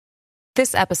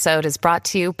This episode is brought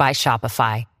to you by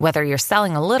Shopify. Whether you're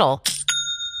selling a little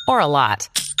or a lot,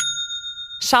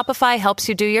 Shopify helps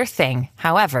you do your thing,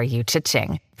 however you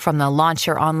cha-ching. From the launch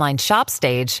your online shop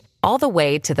stage, all the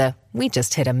way to the we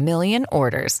just hit 1 million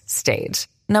orders stage.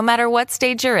 No matter what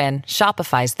stage you're in,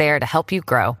 Shopify's there to help you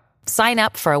grow. Sign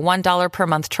up for a $1 per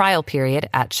month trial period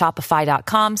at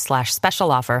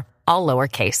shopify.com/special offer, all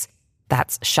lowercase.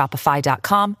 That's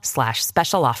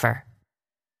shopify.com/special offer.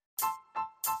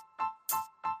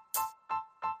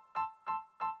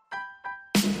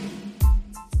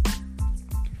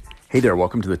 Hey there,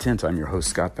 welcome to The Tint. I'm your host,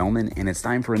 Scott Bellman, and it's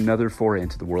time for another foray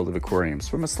into the world of aquariums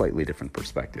from a slightly different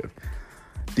perspective.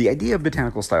 The idea of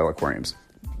botanical-style aquariums,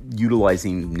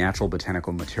 utilizing natural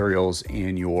botanical materials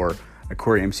in your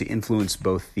aquariums to influence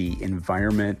both the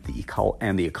environment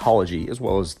and the ecology, as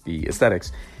well as the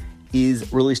aesthetics,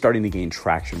 is really starting to gain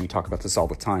traction. We talk about this all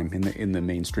the time in the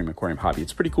mainstream aquarium hobby.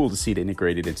 It's pretty cool to see it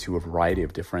integrated into a variety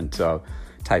of different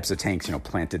types of tanks,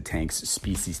 planted tanks,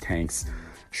 species tanks,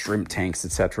 shrimp tanks,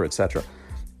 etc., etc.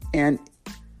 And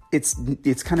it's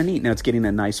kind of neat. Now it's getting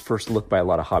a nice first look by a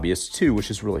lot of hobbyists too,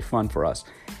 which is really fun for us.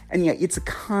 And yeah, it's a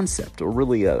concept, or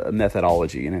really a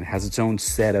methodology, and it has its own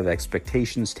set of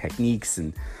expectations, techniques,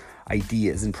 and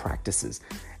ideas and practices.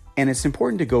 And it's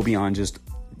important to go beyond just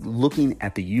looking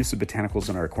at the use of botanicals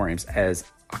in our aquariums as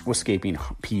aquascaping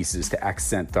pieces to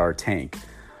accent our tank.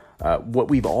 What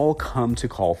we've all come to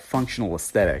call functional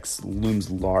aesthetics looms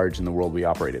large in the world we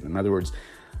operate in. In other words,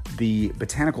 the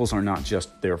botanicals are not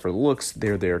just there for looks,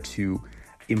 they're there to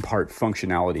impart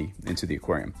functionality into the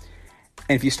aquarium.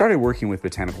 And if you started working with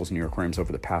botanicals in your aquariums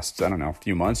over the past,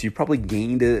 few months, you've probably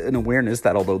gained an awareness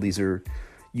that although these are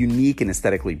unique and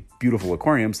aesthetically beautiful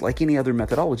aquariums, like any other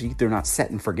methodology, they're not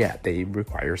set and forget. They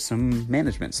require some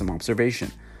management, some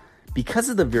observation. Because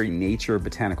of the very nature of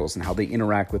botanicals and how they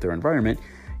interact with their environment,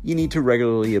 you need to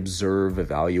regularly observe,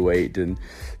 evaluate, and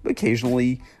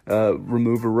occasionally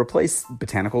remove or replace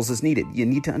botanicals as needed. You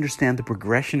need to understand the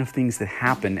progression of things that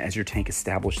happen as your tank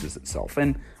establishes itself.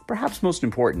 And perhaps most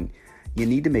important, you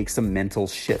need to make some mental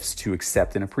shifts to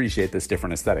accept and appreciate this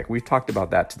different aesthetic. We've talked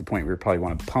about that to the point where you probably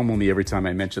want to pummel me every time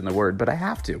I mention the word, but I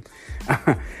have to.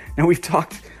 Now, we've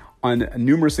talked on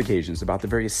numerous occasions about the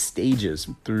various stages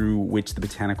through which the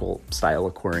botanical style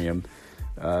aquarium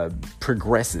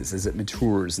progresses as it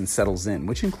matures and settles in,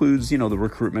 which includes, the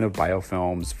recruitment of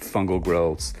biofilms, fungal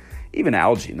growths, even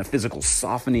algae, and the physical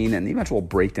softening and the eventual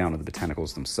breakdown of the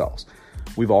botanicals themselves.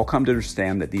 We've all come to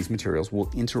understand that these materials will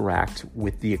interact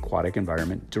with the aquatic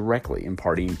environment directly,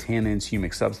 imparting tannins,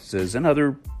 humic substances, and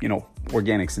other,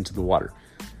 organics into the water.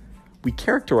 We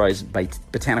characterize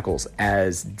botanicals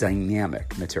as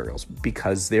dynamic materials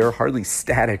because they're hardly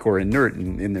static or inert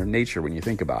in their nature when you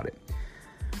think about it.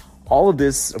 All of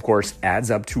this, of course, adds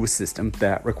up to a system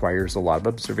that requires a lot of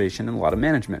observation and a lot of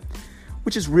management,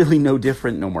 which is really no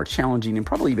different, no more challenging, and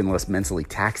probably even less mentally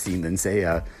taxing than, say,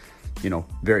 a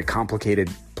very complicated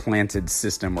planted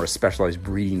system or a specialized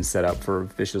breeding setup for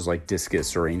fishes like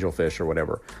discus or angelfish or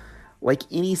whatever. Like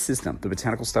any system, the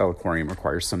botanical style aquarium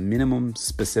requires some minimum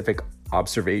specific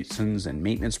observations and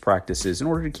maintenance practices in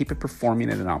order to keep it performing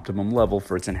at an optimum level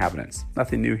for its inhabitants.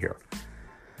 Nothing new here.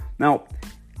 Now,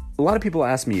 a lot of people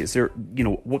ask me, is there,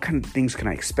 what kind of things can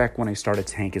I expect when I start a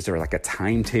tank? Is there like a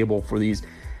timetable for these?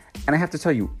 And I have to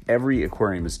tell you, every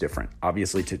aquarium is different.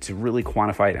 Obviously, to really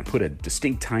quantify it and put a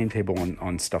distinct timetable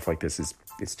on stuff like this is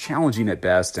challenging at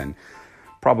best and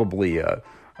probably a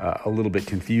little bit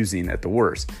confusing at the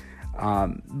worst.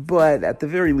 But at the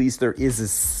very least, there is a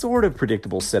sort of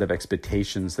predictable set of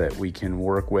expectations that we can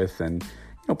work with and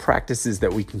practices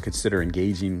that we can consider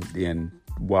engaging in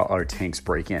while our tanks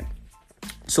break in.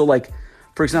 So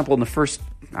for example, in the first,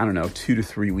 2 to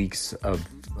 3 weeks of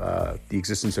the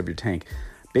existence of your tank,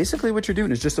 basically what you're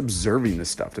doing is just observing this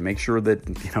stuff to make sure that,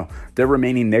 they're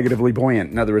remaining negatively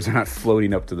buoyant. In other words, they're not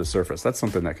floating up to the surface. That's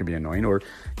something that can be annoying. Or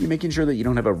you're making sure that you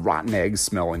don't have a rotten egg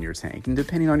smell in your tank. And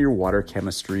depending on your water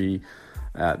chemistry,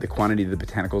 the quantity of the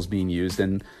botanicals being used,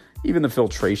 and even the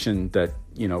filtration that,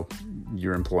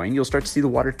 you're employing, you'll start to see the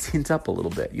water tint up a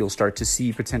little bit. You'll start to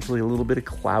see potentially a little bit of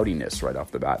cloudiness right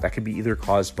off the bat. That could be either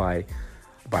caused by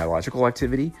biological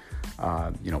activity,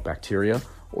 bacteria,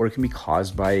 or it can be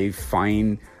caused by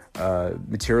fine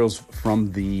materials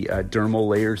from the dermal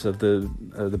layers of the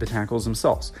botanicals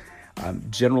themselves.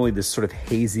 Generally, this sort of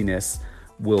haziness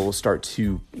will start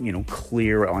to,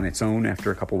 clear on its own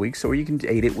after a couple weeks, or you can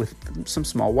aid it with some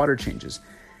small water changes.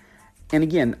 And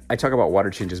again, I talk about water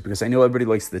changes because I know everybody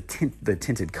likes the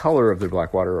tinted color of their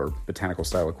black water or botanical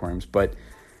style aquariums, but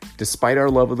despite our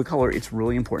love of the color, it's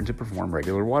really important to perform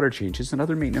regular water changes and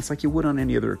other maintenance like you would on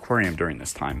any other aquarium during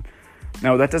this time.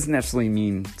 Now, that doesn't necessarily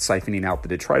mean siphoning out the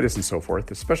detritus and so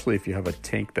forth, especially if you have a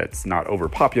tank that's not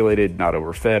overpopulated, not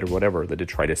overfed, or whatever. The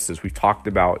detritus, as we've talked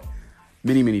about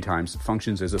many, many times,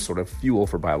 functions as a sort of fuel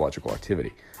for biological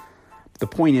activity. The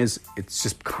point is, it's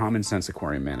just common sense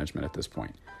aquarium management at this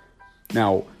point.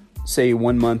 Now, say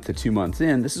 1 month to 2 months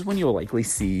in, this is when you'll likely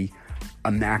see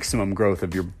a maximum growth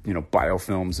of your,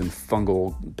 biofilms and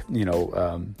fungal,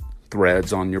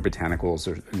 threads on your botanicals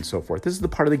and so forth. This is the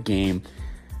part of the game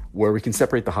where we can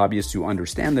separate the hobbyists who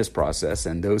understand this process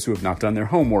and those who have not done their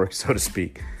homework, so to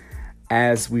speak.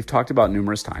 As we've talked about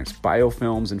numerous times,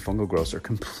 biofilms and fungal growths are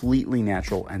completely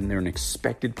natural, and they're an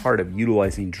expected part of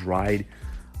utilizing dried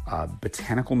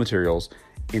botanical materials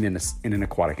in an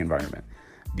aquatic environment.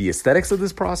 The aesthetics of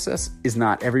this process is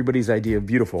not everybody's idea of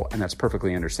beautiful, and that's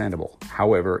perfectly understandable.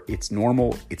 However, it's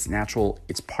normal, it's natural,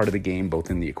 it's part of the game, both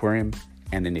in the aquarium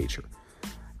and in nature.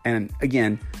 And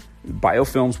again,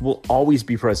 biofilms will always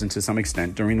be present to some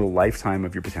extent during the lifetime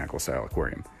of your botanical style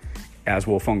aquarium, as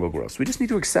will fungal growths. We just need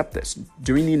to accept this.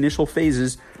 During the initial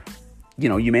phases,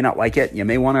 you may not like it. You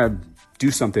may want to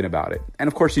do something about it. And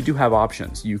of course, you do have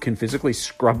options. You can physically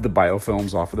scrub the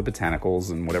biofilms off of the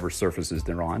botanicals and whatever surfaces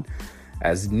they're on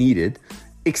as needed,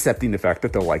 accepting the fact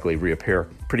that they'll likely reappear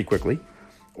pretty quickly.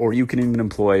 Or you can even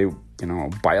employ,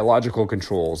 biological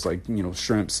controls like,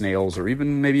 shrimp, snails, or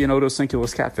even maybe an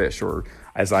Otosynculus catfish, or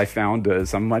as I found,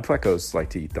 some of my plecos like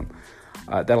to eat them.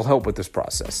 That'll help with this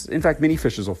process. In fact, many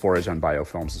fishes will forage on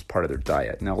biofilms as part of their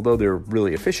diet. Now, although they're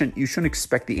really efficient, you shouldn't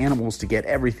expect the animals to get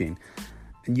everything.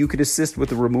 And you could assist with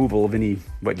the removal of any,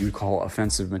 what you call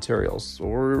offensive materials.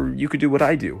 Or you could do what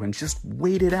I do and just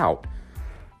wait it out.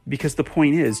 Because the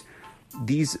point is,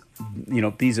 the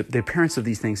appearance of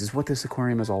these things is what this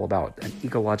aquarium is all about, an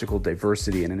ecological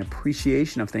diversity and an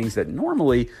appreciation of things that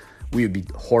normally we would be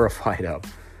horrified of.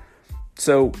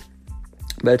 So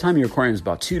by the time your aquarium is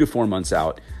about 2 to 4 months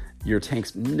out, your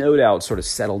tank's no doubt sort of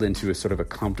settled into a sort of a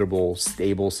comfortable,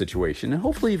 stable situation. And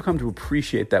hopefully you've come to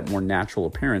appreciate that more natural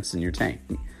appearance in your tank.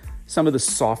 Some of the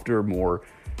softer, more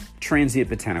transient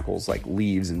botanicals like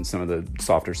leaves and some of the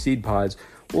softer seed pods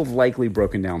will have likely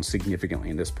broken down significantly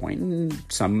at this point, and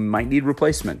some might need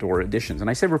replacement or additions. And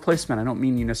I say replacement, I don't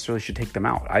mean you necessarily should take them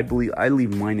out. I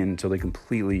leave mine in until they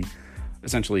completely,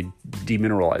 essentially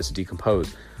demineralize,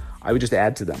 decompose. I would just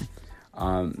add to them.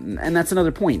 And that's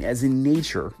another point. As in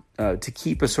nature, to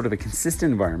keep a sort of a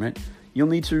consistent environment, you'll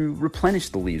need to replenish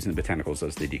the leaves and the botanicals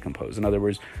as they decompose. In other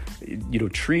words,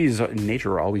 trees in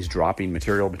nature are always dropping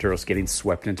materials getting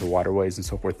swept into waterways and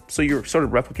so forth. So you're sort of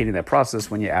replicating that process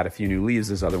when you add a few new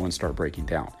leaves as other ones start breaking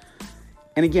down.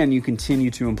 And again, you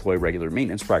continue to employ regular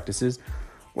maintenance practices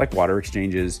like water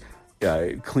exchanges,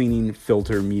 cleaning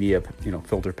filter media,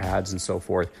 filter pads and so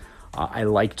forth. I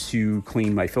like to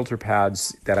clean my filter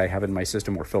pads that I have in my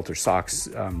system, or filter socks,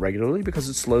 regularly, because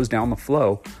it slows down the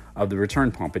flow of the return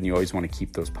pump, and you always want to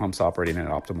keep those pumps operating in an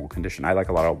optimal condition. I like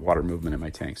a lot of water movement in my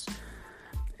tanks.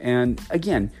 And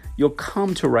again, you'll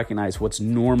come to recognize what's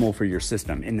normal for your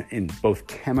system in both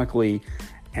chemically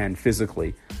and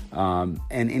physically, and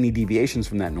any deviations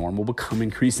from that norm will become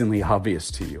increasingly obvious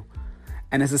to you.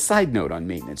 And as a side note on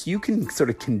maintenance, you can sort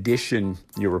of condition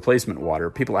your replacement water.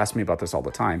 People ask me about this all the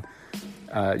time.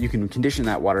 You can condition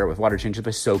that water with water changes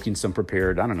by soaking some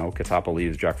prepared, catappa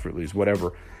leaves, jackfruit leaves,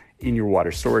 whatever, in your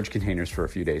water storage containers for a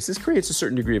few days. This creates a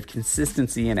certain degree of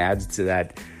consistency and adds to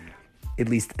that at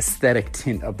least aesthetic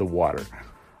tint of the water.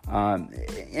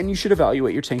 And you should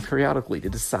evaluate your tank periodically to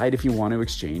decide if you want to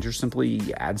exchange or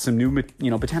simply add some new,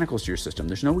 botanicals to your system.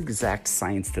 There's no exact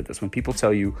science to this. When people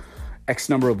tell you X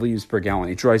number of leaves per gallon,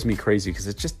 it drives me crazy because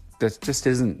that just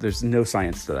isn't, there's no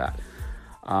science to that.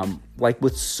 Like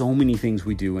with so many things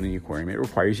we do in an aquarium, it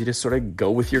requires you to sort of go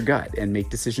with your gut and make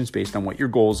decisions based on what your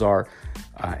goals are,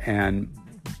 and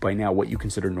by now what you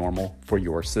consider normal for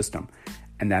your system.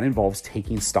 And that involves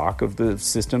taking stock of the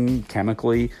system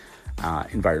chemically,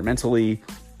 environmentally,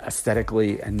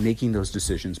 aesthetically, and making those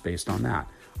decisions based on that.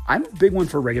 I'm a big one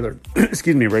for regular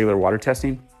water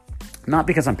testing. Not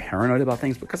because I'm paranoid about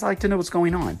things, but because I like to know what's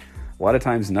going on. A lot of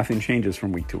times nothing changes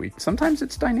from week to week. Sometimes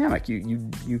it's dynamic.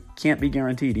 You can't be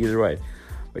guaranteed either way,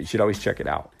 but you should always check it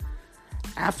out.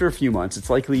 After a few months, it's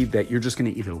likely that you're just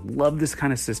going to either love this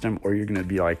kind of system or you're going to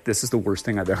be like, this is the worst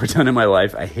thing I've ever done in my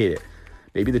life. I hate it.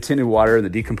 Maybe the tinted water and the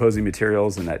decomposing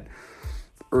materials and that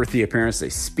earthy appearance, they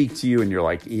speak to you and you're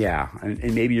like, yeah.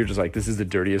 And maybe you're just like, this is the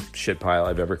dirtiest shit pile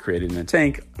I've ever created in a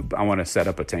tank. I want to set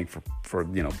up a tank for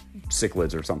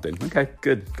cichlids or something. Okay,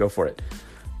 good. Go for it.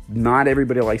 Not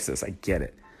everybody likes this. I get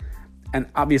it. And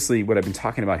obviously what I've been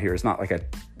talking about here is not like a,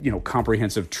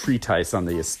 comprehensive treatise on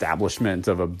the establishment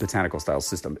of a botanical style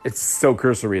system. It's so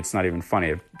cursory, it's not even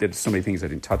funny. There's so many things I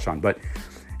didn't touch on, but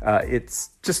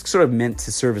it's just sort of meant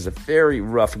to serve as a very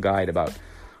rough guide about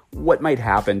what might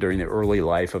happen during the early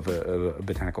life of a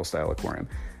botanical style aquarium.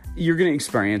 You're going to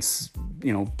experience,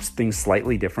 things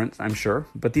slightly different, I'm sure,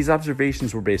 but these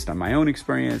observations were based on my own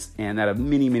experience and that of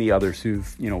many, many others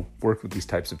who've, worked with these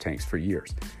types of tanks for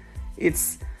years.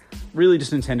 It's really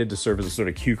just intended to serve as a sort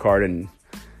of cue card and,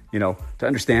 to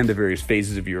understand the various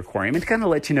phases of your aquarium and to kind of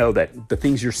let you know that the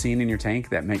things you're seeing in your tank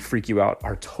that might freak you out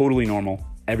are totally normal.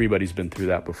 Everybody's been through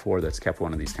that before that's kept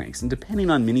one of these tanks. And depending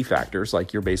on many factors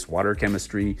like your base water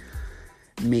chemistry,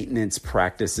 maintenance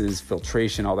practices,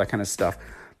 filtration, all that kind of stuff,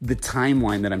 the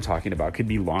timeline that I'm talking about could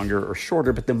be longer or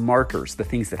shorter, but the markers, the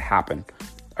things that happen,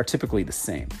 are typically the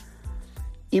same.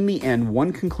 In the end,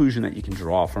 one conclusion that you can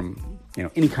draw from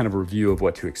any kind of review of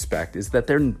what to expect is that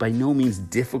they're by no means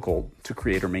difficult to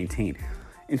create or maintain.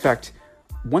 In fact,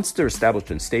 once they're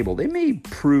established and stable, they may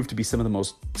prove to be some of the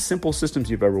most simple systems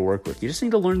you've ever worked with. You just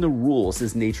need to learn the rules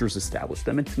as nature's established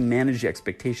them and to manage the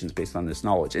expectations based on this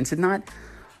knowledge and to not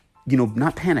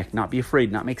panic, not be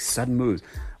afraid, not make sudden moves.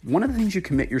 One of the things you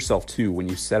commit yourself to when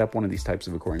you set up one of these types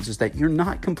of aquariums is that you're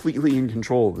not completely in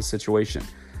control of the situation.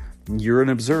 You're an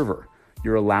observer.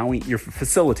 You're a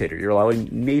facilitator. You're allowing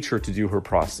nature to do her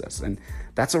process. And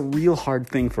that's a real hard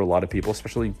thing for a lot of people,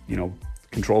 especially,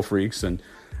 control freaks and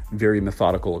very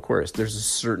methodical aquarists. There's a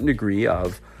certain degree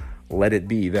of let it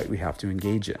be that we have to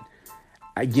engage in.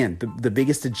 Again, the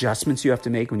biggest adjustments you have to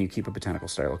make when you keep a botanical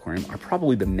style aquarium are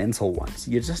probably the mental ones.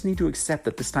 You just need to accept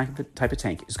that this type of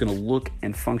tank is going to look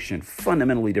and function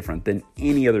fundamentally different than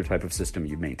any other type of system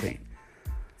you maintain.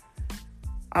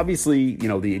 Obviously,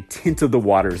 the tint of the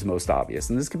water is most obvious,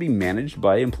 and this can be managed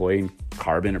by employing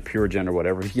carbon or Purigen or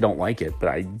whatever if you don't like it. But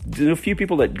I know a few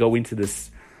people that go into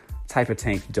this type of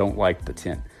tank don't like the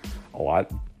tint.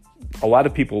 A lot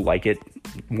of people like it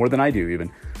more than I do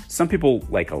even. Some people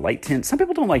like a light tint. Some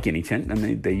people don't like any tint,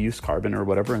 and they use carbon or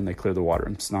whatever, and they clear the water,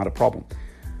 and it's not a problem.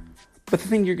 But the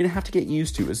thing you're going to have to get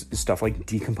used to is stuff like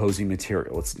decomposing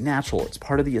material. It's natural. It's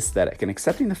part of the aesthetic. And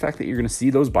accepting the fact that you're going to see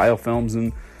those biofilms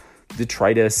and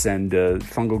detritus and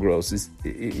fungal growths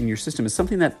in your system is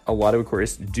something that a lot of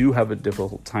aquarists do have a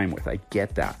difficult time with. I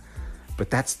get that. But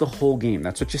that's the whole game.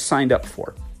 That's what you signed up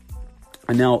for.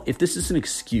 And now, if this is an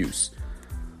excuse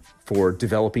for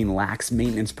developing lax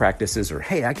maintenance practices or,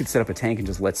 hey, I could set up a tank and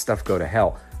just let stuff go to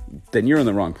hell, then you're in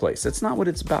the wrong place. That's not what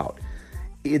it's about.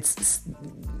 It's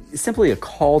simply a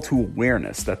call to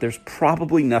awareness that there's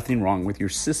probably nothing wrong with your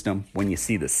system when you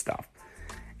see this stuff.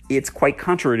 It's quite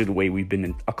contrary to the way we've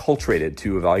been acculturated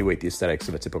to evaluate the aesthetics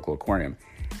of a typical aquarium.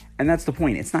 And that's the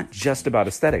point. It's not just about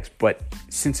aesthetics, but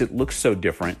since it looks so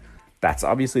different, that's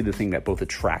obviously the thing that both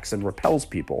attracts and repels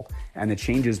people. And the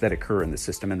changes that occur in the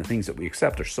system and the things that we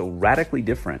accept are so radically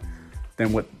different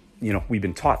than what we've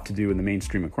been taught to do in the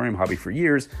mainstream aquarium hobby for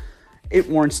years. It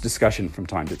warrants discussion from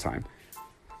time to time.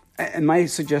 And my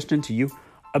suggestion to you,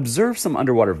 observe some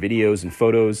underwater videos and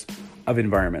photos of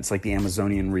environments like the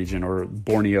Amazonian region or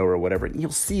Borneo or whatever, and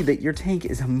you'll see that your tank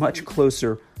is a much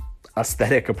closer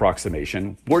aesthetic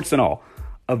approximation, warts and all,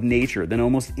 of nature than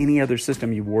almost any other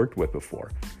system you've worked with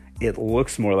before. It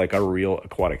looks more like a real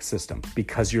aquatic system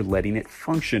because you're letting it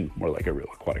function more like a real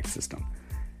aquatic system.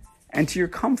 And to your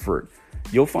comfort,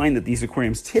 you'll find that these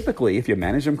aquariums typically, if you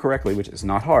manage them correctly, which is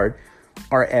not hard,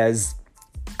 are as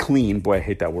clean, boy, I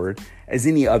hate that word, as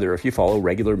any other if you follow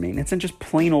regular maintenance and just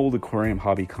plain old aquarium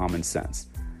hobby common sense.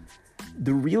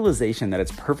 The realization that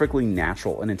it's perfectly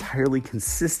natural and entirely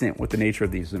consistent with the nature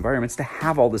of these environments to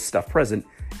have all this stuff present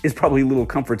is probably a little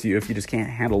comfort to you if you just can't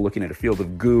handle looking at a field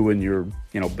of goo in your,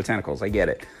 botanicals. I get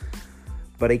it.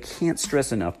 But I can't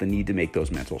stress enough the need to make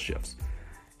those mental shifts.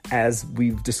 As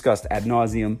we've discussed ad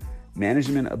nauseum,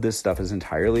 management of this stuff is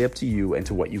entirely up to you and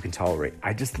to what you can tolerate.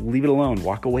 I just leave it alone,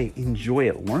 walk away, enjoy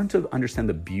it, learn to understand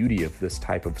the beauty of this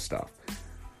type of stuff.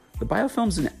 The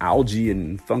biofilms in algae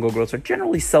and fungal growths are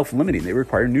generally self-limiting. They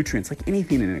require nutrients like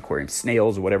anything in an aquarium,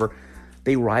 snails or whatever.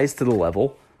 They rise to the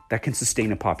level that can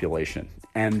sustain a population,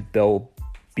 and they'll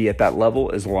be at that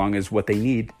level as long as what they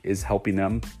need is helping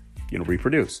them,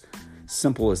 reproduce.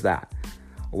 Simple as that.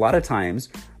 A lot of times,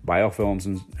 biofilms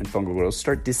and fungal growths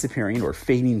start disappearing or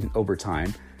fading over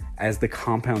time as the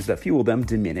compounds that fuel them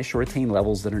diminish or attain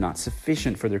levels that are not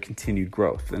sufficient for their continued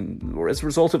growth, or as a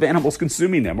result of animals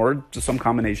consuming them, or just some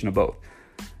combination of both.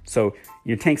 So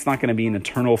your tank's not going to be an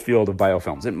eternal field of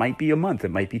biofilms. It might be a month, it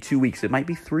might be 2 weeks, it might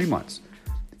be 3 months.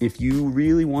 If you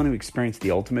really want to experience the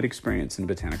ultimate experience in a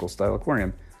botanical style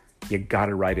aquarium, you got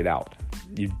to ride it out.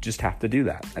 You just have to do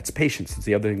that. That's patience. It's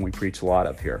the other thing we preach a lot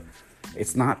of here.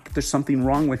 It's not that there's something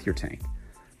wrong with your tank.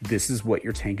 This is what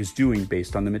your tank is doing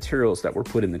based on the materials that were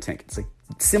put in the tank. It's a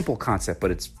simple concept,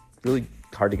 but it's really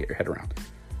hard to get your head around.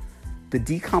 The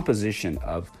decomposition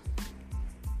of,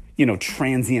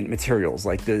 transient materials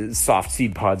like the soft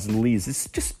seed pods and leaves is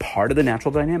just part of the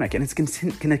natural dynamic, and it's going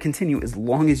to continue as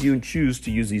long as you choose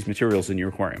to use these materials in your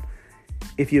aquarium.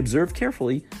 If you observe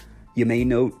carefully, you may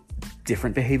note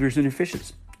different behaviors in your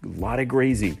fishes. A lot of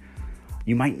grazing.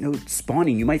 You might note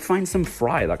spawning. You might find some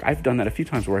fry. Like I've done that a few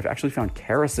times where I've actually found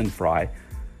kerosene fry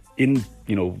in,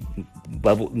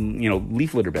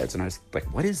 leaf litter beds. And I was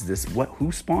like, what is this?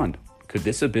 Who spawned? Could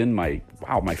this have been my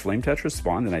flame tetra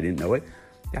spawned and I didn't know it?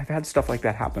 Yeah, I've had stuff like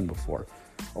that happen before.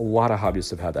 A lot of hobbyists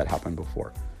have had that happen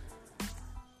before.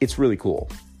 It's really cool,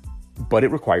 but it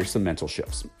requires some mental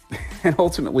shifts. And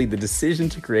ultimately, the decision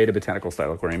to create a botanical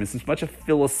style aquarium is as much a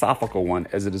philosophical one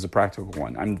as it is a practical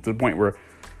one. I'm to the point where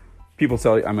people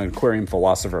tell you I'm an aquarium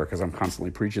philosopher because I'm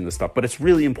constantly preaching this stuff, but it's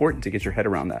really important to get your head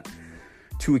around that.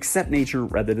 To accept nature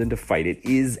rather than to fight it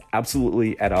is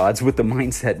absolutely at odds with the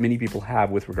mindset many people have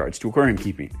with regards to aquarium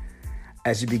keeping.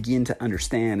 As you begin to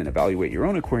understand and evaluate your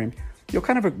own aquarium, you'll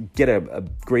kind of get a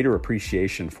greater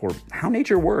appreciation for how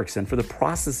nature works and for the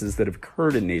processes that have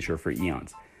occurred in nature for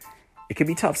eons. It can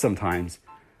be tough sometimes,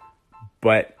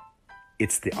 but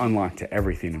it's the unlock to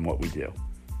everything in what we do.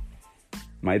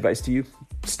 My advice to you,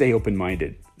 stay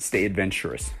open-minded, stay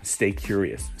adventurous, stay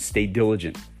curious, stay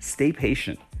diligent, stay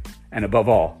patient, and above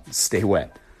all, stay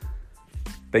wet.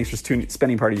 Thanks for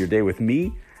spending part of your day with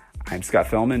me. I'm Scott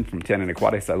Fellman from Tannin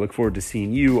Aquatics. I look forward to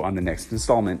seeing you on the next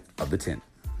installment of The Tint.